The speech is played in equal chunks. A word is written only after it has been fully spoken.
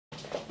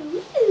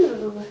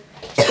Boo.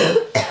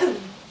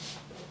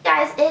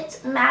 Guys,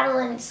 it's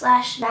Madeline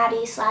 /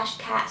 Maddie /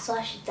 Cat /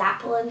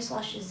 Zapaline /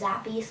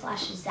 Zappy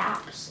 /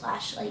 Zap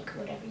 / like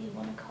whatever you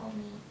want to call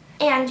me.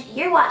 And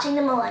you're watching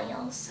The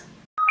Millennials.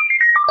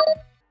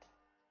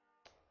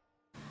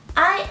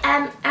 I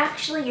am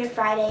actually your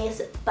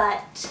Fridays,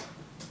 but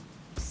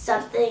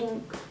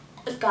something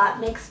got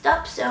mixed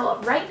up, so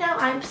right now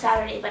I'm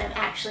Saturday, but I'm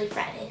actually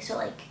Friday, so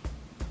like,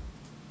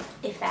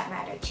 if that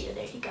mattered to you,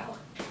 there you go.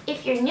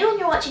 If you're new and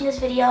you're watching this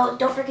video,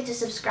 don't forget to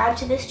subscribe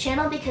to this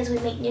channel because we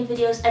make new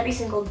videos every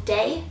single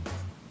day.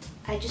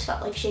 I just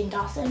felt like Shane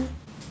Dawson.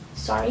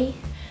 Sorry.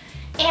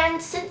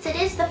 And since it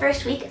is the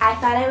first week, I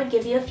thought I would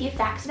give you a few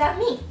facts about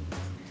me.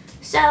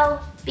 So,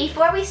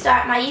 before we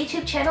start, my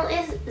YouTube channel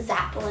is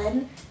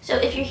Zapaline. So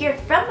if you're here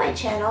from my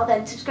channel,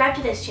 then subscribe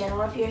to this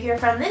channel. If you're here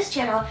from this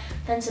channel,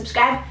 then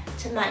subscribe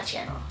to my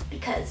channel.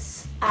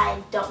 Because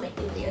I don't make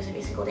new videos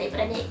every single day, but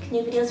I make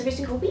new videos every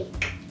single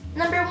week.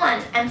 Number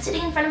 1, I'm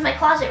sitting in front of my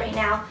closet right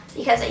now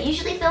because I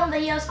usually film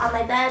videos on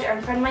my bed or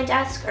in front of my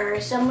desk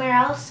or somewhere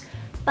else,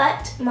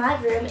 but my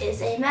room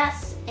is a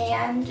mess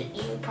and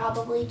you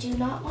probably do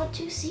not want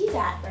to see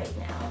that right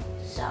now.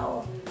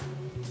 So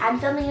I'm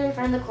filming in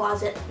front of the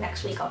closet.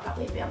 Next week I'll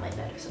probably be on my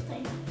bed or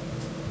something.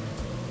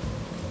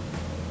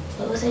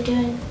 What was I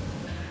doing?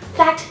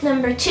 Fact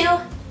number 2,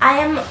 I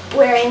am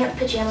wearing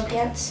pajama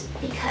pants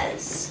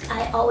because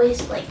I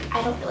always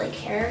I don't really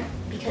care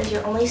because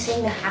you're only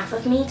seeing the half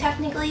of me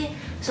technically.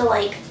 So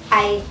like,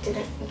 I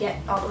didn't get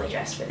all the way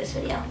dressed for this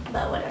video,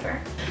 but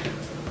whatever.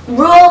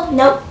 Rule,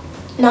 nope,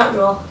 not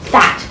rule,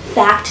 fact.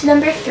 Fact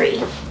number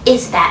 3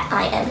 is that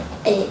I am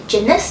a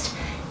gymnast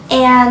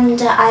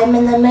and I'm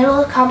in the middle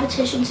of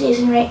competition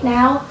season right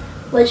now,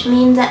 which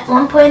means at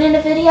one point in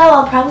a video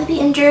I'll probably be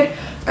injured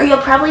or you'll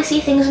probably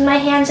see things in my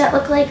hands that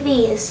look like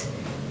these.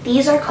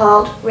 These are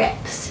called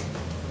rips.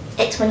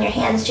 It's when your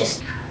hands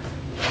just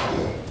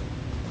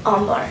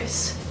on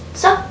bars.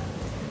 So,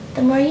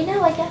 the more you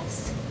know, I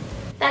guess.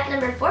 Fact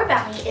number 4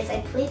 about me is I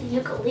play the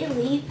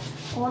ukulele.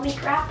 Let me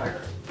grab her.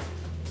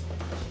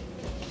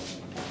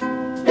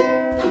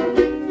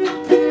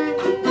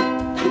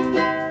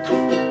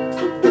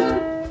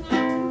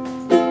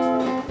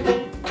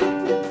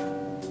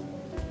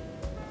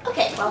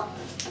 Okay, well,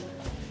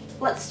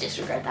 let's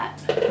disregard that.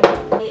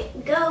 I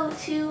go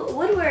to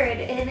Woodward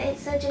and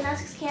it's a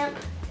gymnastics camp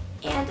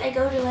and I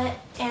go to it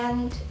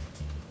and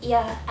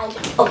yeah,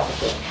 oh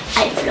wait,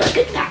 I have a really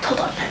good fact,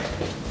 hold on.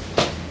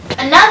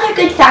 Another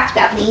good fact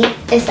about me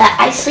is that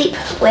I sleep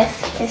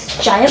with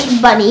this giant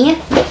bunny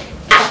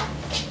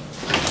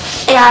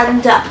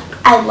and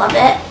I love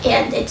it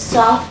and it's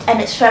soft and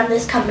it's from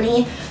this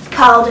company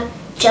called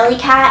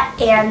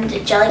Jellycat, and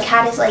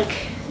Jellycat is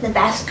like the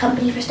best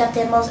company for stuffed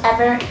animals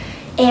ever,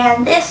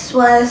 and this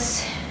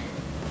was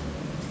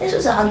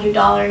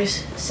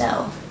 $100,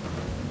 so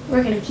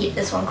we're gonna keep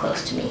this one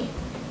close to me.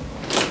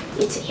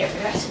 You'd sit here for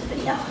the rest of the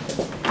video.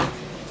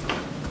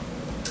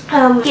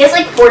 He has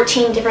like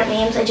 14 different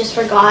names, I just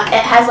forgot.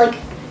 It has like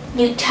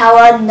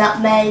Nutella,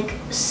 nutmeg,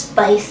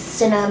 spice,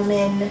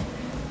 cinnamon,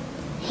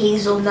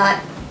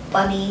 hazelnut,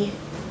 bunny.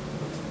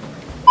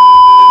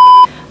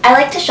 I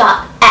like to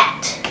shop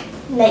at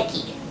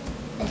Nike,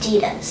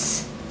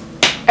 Adidas,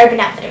 Urban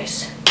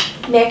Outfitters,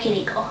 American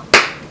Eagle,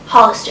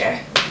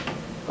 Hollister,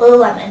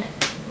 Lululemon,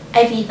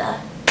 Ivivva,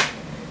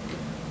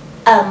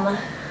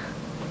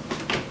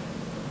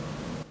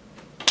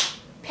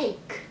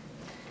 Pink.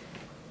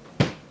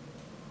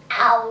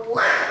 Ow.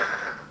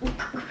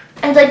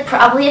 And like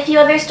probably a few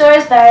other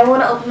stores, but I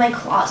want to open my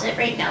closet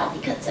right now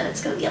because then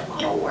it's going to be a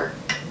lot of work.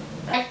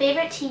 My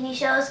favorite TV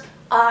shows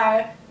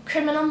are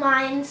Criminal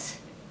Minds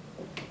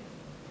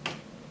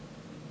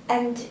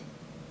and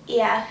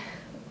yeah,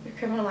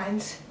 Criminal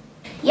Minds.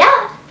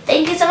 Yeah,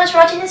 thank you so much for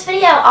watching this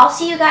video. I'll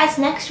see you guys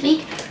next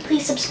week.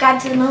 Please subscribe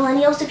to The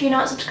Millennials if you're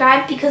not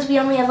subscribed because we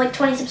only have like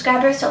 20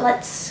 subscribers, so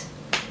let's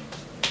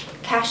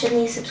cash in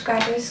these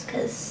subscribers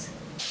because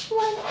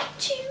 1,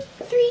 2,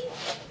 3,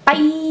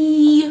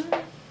 bye!